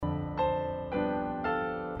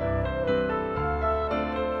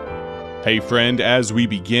Hey friend, as we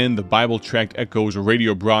begin the Bible Tract Echoes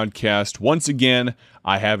radio broadcast, once again,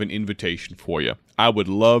 I have an invitation for you. I would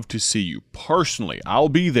love to see you personally. I'll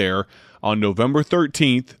be there on November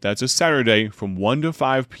 13th, that's a Saturday, from 1 to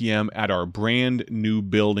 5 p.m. at our brand new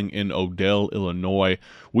building in Odell, Illinois.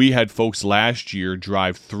 We had folks last year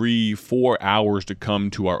drive 3-4 hours to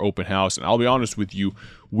come to our open house, and I'll be honest with you,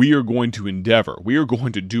 we are going to endeavor. We are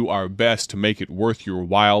going to do our best to make it worth your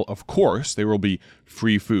while. Of course, there will be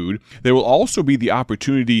free food. There will also be the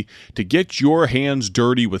opportunity to get your hands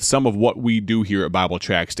dirty with some of what we do here at Bible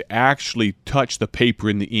Tracts, to actually touch the paper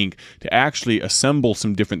and the ink, to actually assemble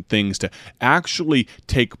some different things, to actually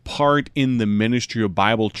take part in the ministry of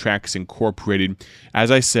Bible Tracts Incorporated. As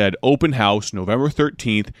I said, open house, November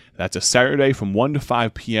 13th. That's a Saturday from 1 to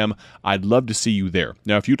 5 p.m. I'd love to see you there.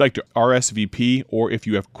 Now, if you'd like to RSVP or if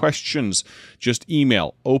you have questions, just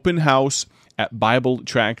email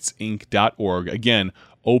openhouse@BibleTractsInc.org. Again,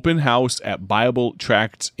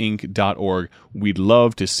 openhouse@BibleTractsInc.org. We'd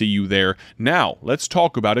love to see you there. Now, let's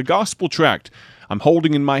talk about a gospel tract. I'm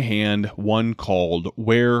holding in my hand one called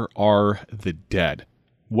Where Are the Dead?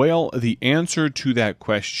 Well, the answer to that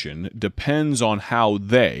question depends on how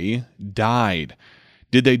they died.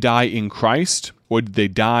 Did they die in Christ, or did they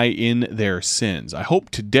die in their sins? I hope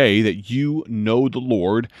today that you know the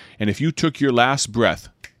Lord, and if you took your last breath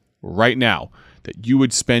right now, that you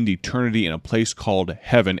would spend eternity in a place called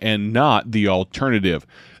heaven and not the alternative.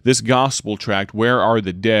 This gospel tract, Where Are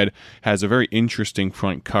the Dead?, has a very interesting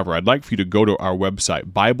front cover. I'd like for you to go to our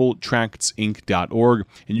website, BibleTractsInc.org,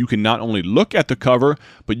 and you can not only look at the cover,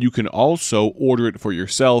 but you can also order it for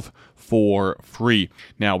yourself for free.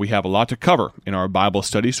 Now, we have a lot to cover in our Bible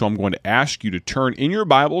study, so I'm going to ask you to turn in your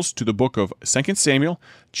Bibles to the book of 2 Samuel,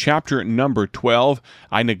 chapter number 12.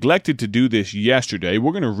 I neglected to do this yesterday.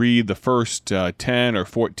 We're going to read the first 10 or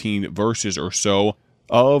 14 verses or so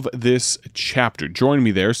of this chapter. Join me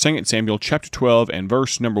there, 2 Samuel chapter 12 and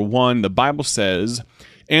verse number 1. The Bible says,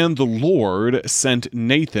 "And the Lord sent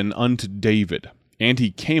Nathan unto David, and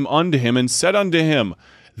he came unto him and said unto him,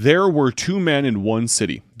 There were two men in one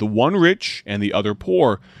city, the one rich and the other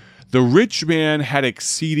poor. The rich man had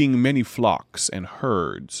exceeding many flocks and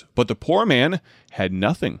herds, but the poor man had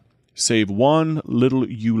nothing, save one little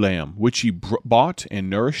ewe lamb, which he bought and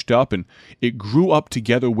nourished up, and it grew up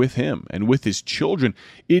together with him, and with his children.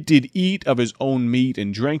 It did eat of his own meat,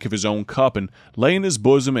 and drank of his own cup, and lay in his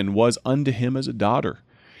bosom, and was unto him as a daughter.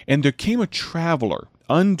 And there came a traveler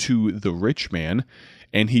unto the rich man,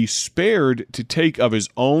 and he spared to take of his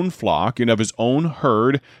own flock and of his own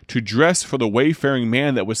herd to dress for the wayfaring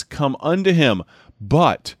man that was come unto him,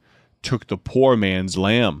 but took the poor man's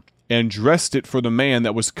lamb, and dressed it for the man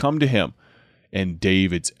that was come to him. And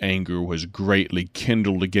David's anger was greatly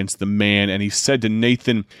kindled against the man, and he said to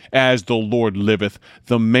Nathan, As the Lord liveth,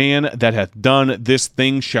 the man that hath done this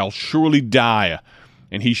thing shall surely die,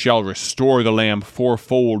 and he shall restore the lamb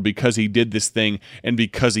fourfold, because he did this thing, and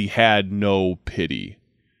because he had no pity.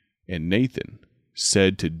 And Nathan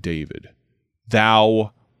said to David,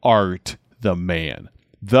 Thou art the man.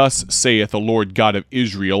 Thus saith the Lord God of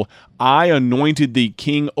Israel, I anointed thee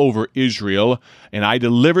king over Israel, and I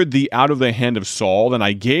delivered thee out of the hand of Saul, and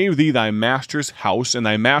I gave thee thy master's house and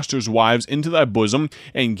thy master's wives into thy bosom,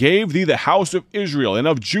 and gave thee the house of Israel and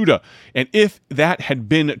of Judah. And if that had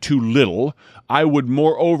been too little, I would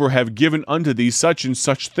moreover have given unto thee such and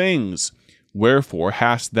such things. Wherefore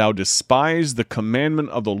hast thou despised the commandment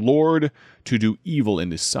of the Lord to do evil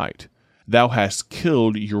in his sight? Thou hast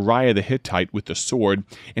killed Uriah the Hittite with the sword,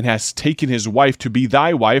 and hast taken his wife to be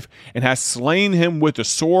thy wife, and hast slain him with the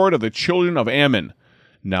sword of the children of Ammon.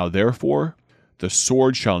 Now therefore the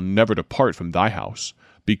sword shall never depart from thy house,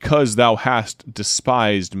 because thou hast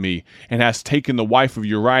despised me, and hast taken the wife of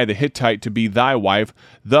Uriah the Hittite to be thy wife.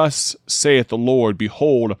 Thus saith the Lord,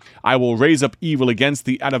 Behold, I will raise up evil against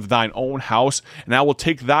thee out of thine own house, and I will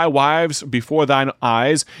take thy wives before thine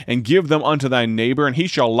eyes, and give them unto thy neighbor, and he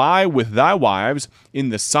shall lie with thy wives in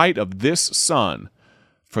the sight of this sun.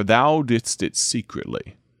 For thou didst it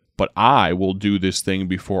secretly. But I will do this thing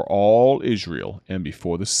before all Israel, and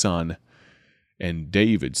before the sun. And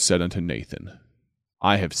David said unto Nathan,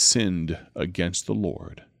 I have sinned against the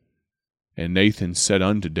Lord. And Nathan said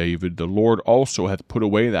unto David, The Lord also hath put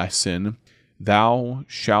away thy sin. Thou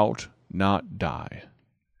shalt not die.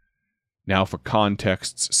 Now, for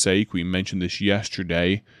context's sake, we mentioned this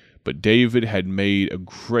yesterday, but David had made a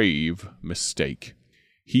grave mistake.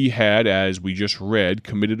 He had, as we just read,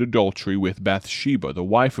 committed adultery with Bathsheba, the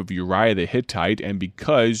wife of Uriah the Hittite, and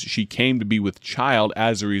because she came to be with child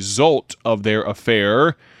as a result of their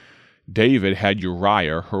affair, David had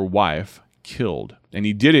Uriah, her wife, killed, and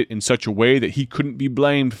he did it in such a way that he couldn't be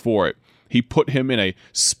blamed for it. He put him in a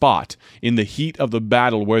spot in the heat of the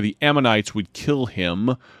battle where the Ammonites would kill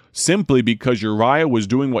him, simply because Uriah was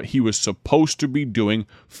doing what he was supposed to be doing,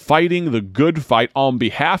 fighting the good fight on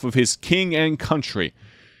behalf of his king and country.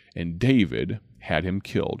 And David had him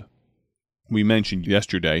killed. We mentioned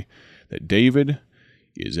yesterday that David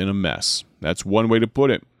is in a mess. That's one way to put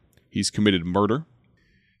it. He's committed murder.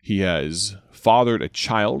 He has fathered a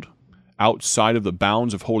child outside of the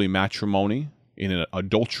bounds of holy matrimony in an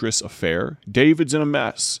adulterous affair. David's in a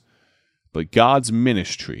mess. But God's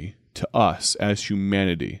ministry to us as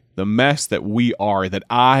humanity, the mess that we are, that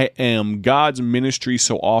I am, God's ministry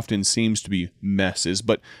so often seems to be messes.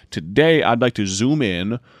 But today I'd like to zoom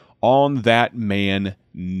in on that man,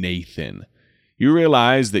 Nathan. You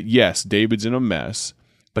realize that, yes, David's in a mess,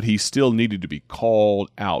 but he still needed to be called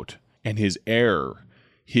out. And his error,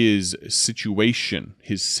 his situation,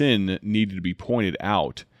 his sin needed to be pointed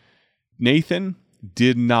out. Nathan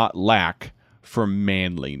did not lack for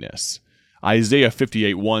manliness. Isaiah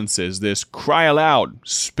 58:1 says this, "Cry aloud,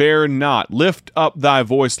 spare not, lift up thy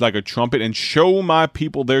voice like a trumpet, and show my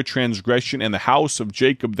people their transgression and the house of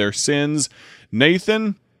Jacob their sins."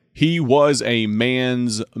 Nathan, he was a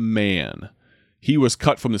man's man. He was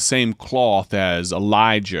cut from the same cloth as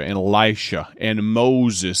Elijah and Elisha and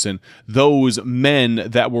Moses and those men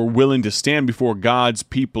that were willing to stand before God's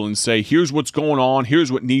people and say, here's what's going on,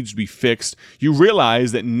 here's what needs to be fixed. You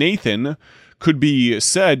realize that Nathan could be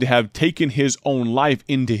said to have taken his own life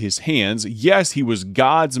into his hands. Yes, he was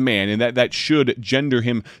God's man, and that should gender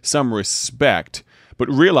him some respect. But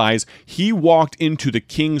realize he walked into the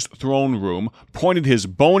king's throne room, pointed his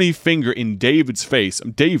bony finger in David's face.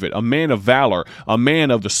 David, a man of valor, a man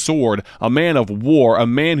of the sword, a man of war, a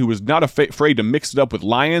man who was not afraid to mix it up with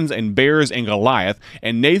lions and bears and Goliath.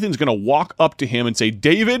 And Nathan's going to walk up to him and say,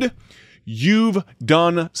 David, you've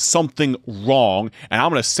done something wrong, and I'm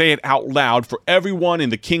going to say it out loud for everyone in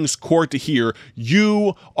the king's court to hear.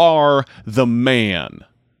 You are the man.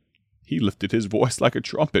 He lifted his voice like a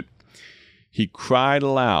trumpet. He cried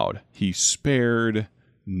aloud. He spared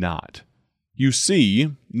not. You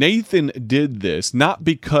see, Nathan did this not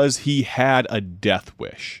because he had a death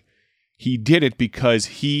wish. He did it because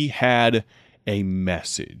he had a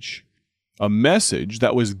message. A message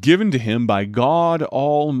that was given to him by God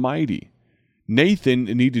Almighty. Nathan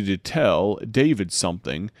needed to tell David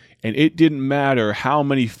something, and it didn't matter how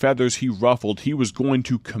many feathers he ruffled, he was going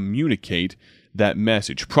to communicate that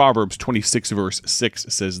message. Proverbs 26 verse 6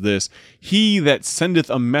 says this, "He that sendeth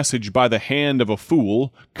a message by the hand of a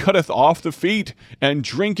fool cutteth off the feet and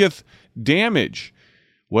drinketh damage."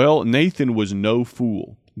 Well, Nathan was no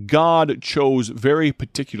fool. God chose very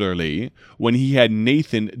particularly when he had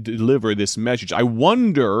Nathan deliver this message. I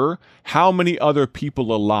wonder how many other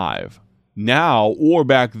people alive now or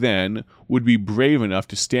back then would be brave enough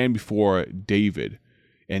to stand before David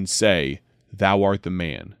and say, "Thou art the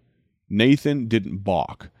man." Nathan didn't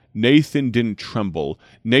balk. Nathan didn't tremble.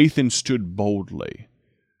 Nathan stood boldly.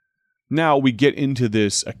 Now we get into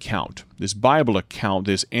this account, this Bible account,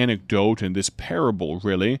 this anecdote, and this parable,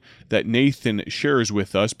 really, that Nathan shares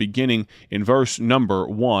with us, beginning in verse number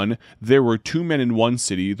 1. There were two men in one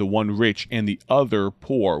city, the one rich and the other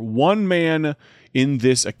poor. One man in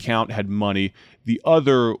this account had money, the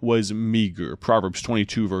other was meager. Proverbs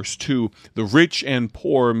 22 verse 2, "The rich and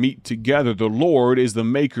poor meet together. The Lord is the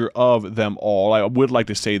maker of them all." I would like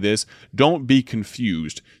to say this. Don't be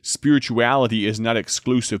confused. Spirituality is not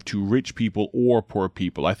exclusive to rich people or poor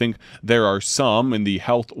people. I think there are some in the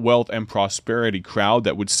health, wealth, and prosperity crowd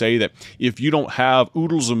that would say that if you don't have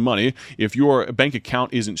oodles of money, if your bank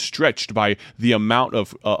account isn't stretched by the amount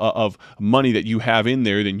of money that you have in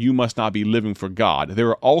there, then you must not be living for God. There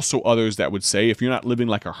are also others that would say if you're not living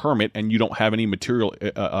like a hermit and you don't have any material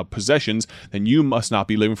possessions, then you must not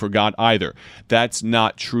be living for God either. That's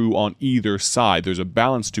not true on either side. There's a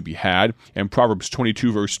balance to be had. And Proverbs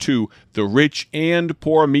 22 verse 2, "The rich and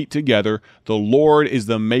poor meet together. The Lord is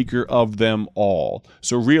the maker of them all."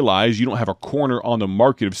 So realize you don't have a corner on the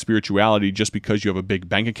market of spirituality just because you have a big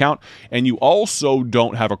bank account. And you also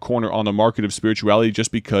don't have a corner on the market of spirituality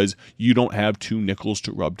just because you don't have two nickels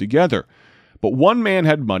to rub together. But one man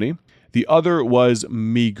had money, the other was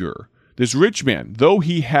meager. This rich man, though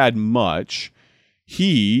he had much,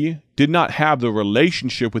 he did not have the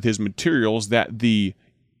relationship with his materials that the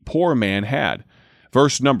poor man had.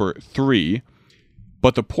 Verse number 3,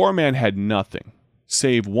 "But the poor man had nothing,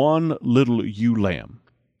 save one little ewe lamb,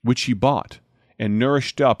 which he bought, and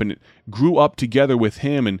nourished up, and it grew up together with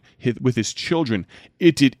him and with his children.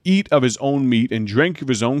 It did eat of his own meat, and drank of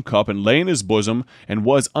his own cup, and lay in his bosom, and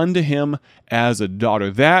was unto him as a daughter."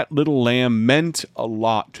 That little lamb meant a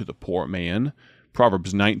lot to the poor man.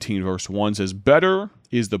 Proverbs 19 verse 1 says, "Better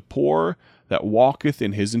is the poor that walketh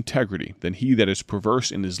in his integrity than he that is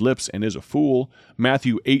perverse in his lips and is a fool."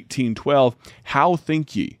 Matthew 18:12, "How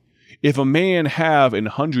think ye? If a man have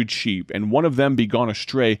 100 sheep, and one of them be gone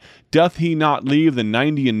astray, doth he not leave the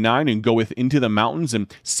 99 and goeth into the mountains,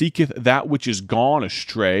 and seeketh that which is gone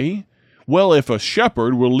astray? Well, if a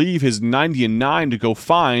shepherd will leave his 99 to go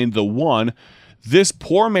find the one, this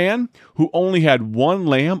poor man who only had one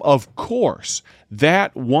lamb, of course,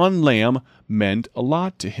 that one lamb meant a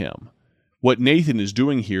lot to him." What Nathan is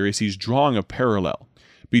doing here is he's drawing a parallel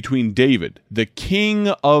between David, the king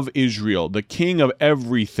of Israel, the king of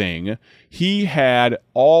everything. He had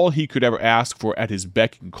all he could ever ask for at his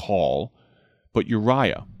beck and call. But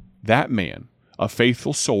Uriah, that man, a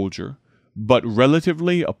faithful soldier, but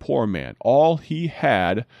relatively a poor man, all he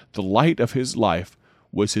had, the light of his life,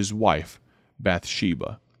 was his wife,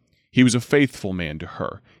 Bathsheba. He was a faithful man to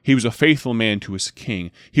her. He was a faithful man to his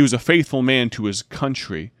king. He was a faithful man to his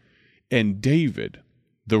country. And David,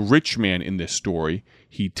 the rich man in this story,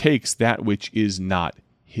 he takes that which is not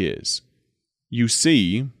his. You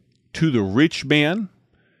see, to the rich man,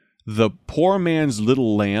 the poor man's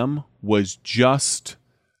little lamb was just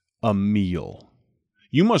a meal.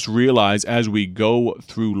 You must realize as we go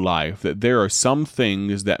through life that there are some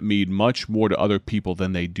things that mean much more to other people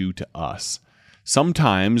than they do to us.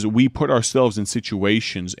 Sometimes we put ourselves in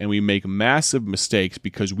situations and we make massive mistakes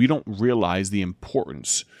because we don't realize the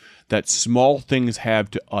importance that small things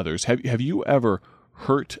have to others. Have you ever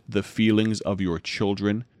hurt the feelings of your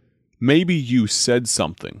children? Maybe you said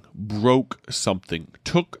something, broke something,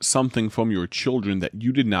 took something from your children that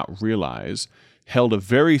you did not realize held a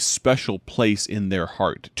very special place in their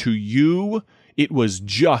heart. To you, it was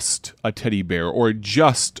just a teddy bear, or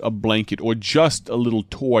just a blanket, or just a little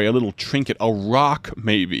toy, a little trinket, a rock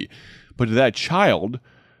maybe. But to that child,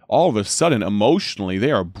 all of a sudden, emotionally,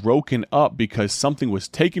 they are broken up because something was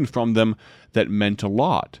taken from them that meant a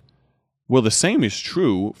lot. Well, the same is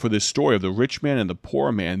true for this story of the rich man and the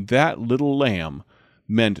poor man. That little lamb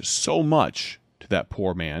meant so much to that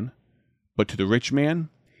poor man, but to the rich man,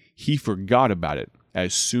 he forgot about it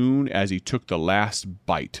as soon as he took the last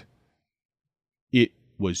bite. It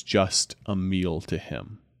was just a meal to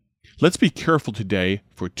him. Let's be careful today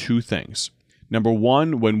for two things. Number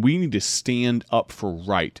one, when we need to stand up for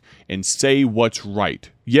right and say what's right.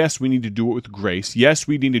 Yes, we need to do it with grace. Yes,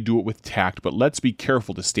 we need to do it with tact, but let's be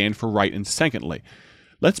careful to stand for right. And secondly,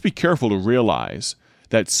 let's be careful to realize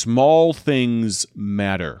that small things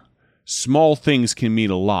matter. Small things can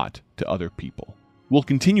mean a lot to other people. We'll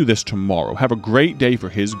continue this tomorrow. Have a great day for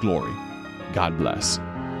His glory. God bless.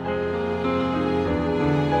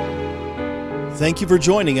 Thank you for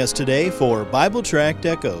joining us today for Bible Tract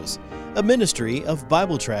Echoes, a ministry of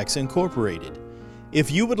Bible Tracts Incorporated. If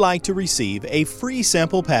you would like to receive a free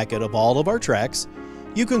sample packet of all of our tracts,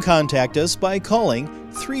 you can contact us by calling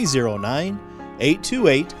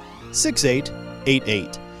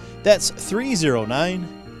 309-828-6888. That's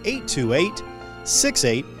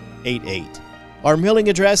 309-828-6888. Our mailing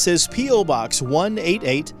address is P.O. Box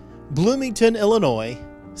 188, Bloomington, Illinois,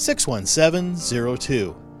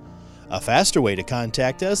 61702. A faster way to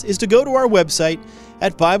contact us is to go to our website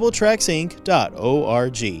at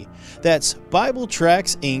BibleTractsInc.org. That's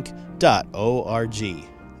BibleTractsInc.org.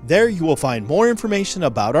 There you will find more information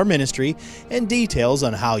about our ministry and details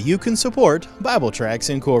on how you can support Bible Tracts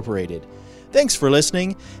Incorporated. Thanks for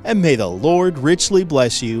listening, and may the Lord richly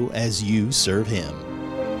bless you as you serve Him.